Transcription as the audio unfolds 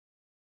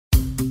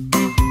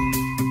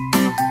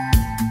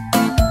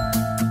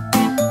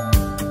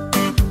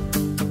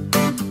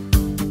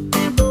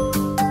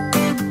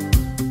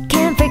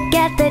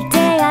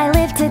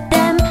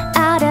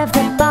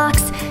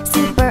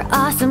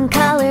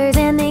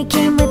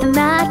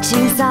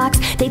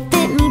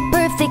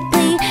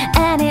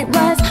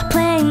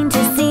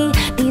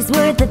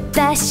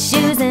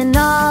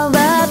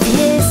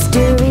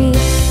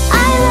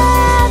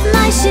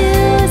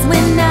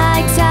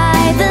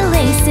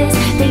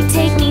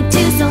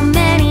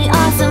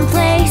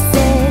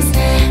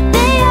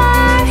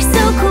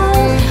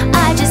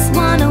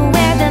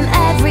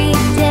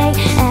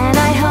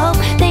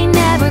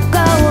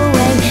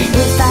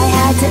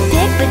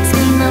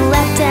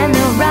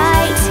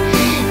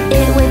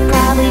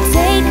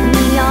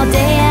all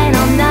day and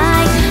all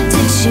night to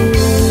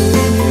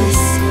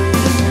choose,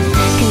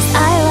 'cause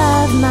I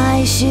love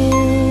my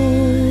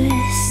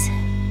shoes.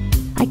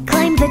 I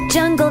climbed the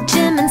jungle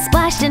gym and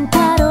splashed in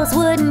puddles,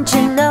 wouldn't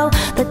you know?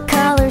 The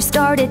colors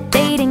started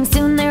fading,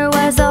 soon there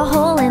was a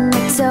hole in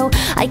the toe.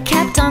 I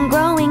kept on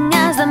growing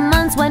as the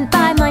months went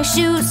by, my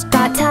shoes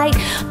got tight.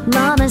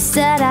 Mama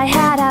said I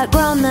had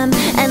outgrown them,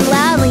 and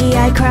loudly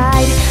I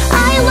cried.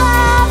 I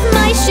love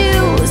my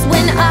shoes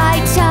when I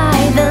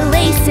tie the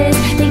laces.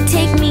 They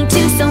take me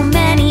to so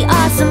many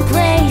awesome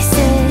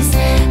places.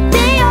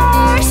 They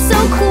are so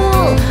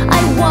cool,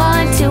 I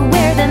want to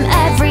wear them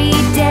every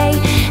day,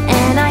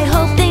 and I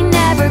hope they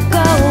never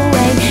go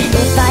away.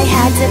 If I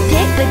had to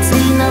pick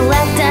between the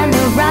left and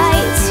the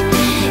right,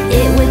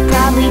 it would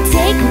probably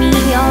take me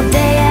all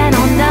day and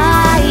all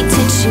night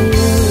to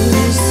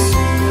choose.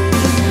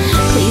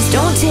 Please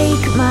don't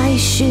take my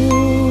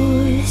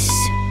shoes.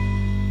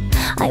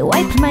 I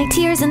wiped my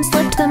tears and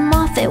slipped them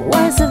off. It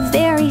was a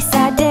very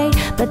sad day,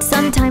 but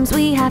sometimes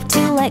we have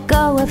to let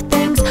go of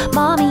things,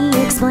 Mommy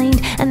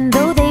explained. And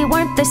though they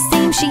weren't the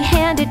same, she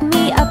handed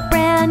me a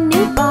brand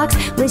new box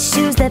with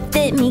shoes that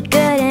fit me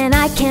good, and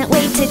I can't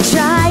wait to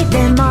try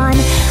them on.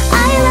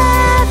 I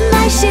love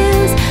my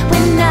shoes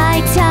when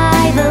I tie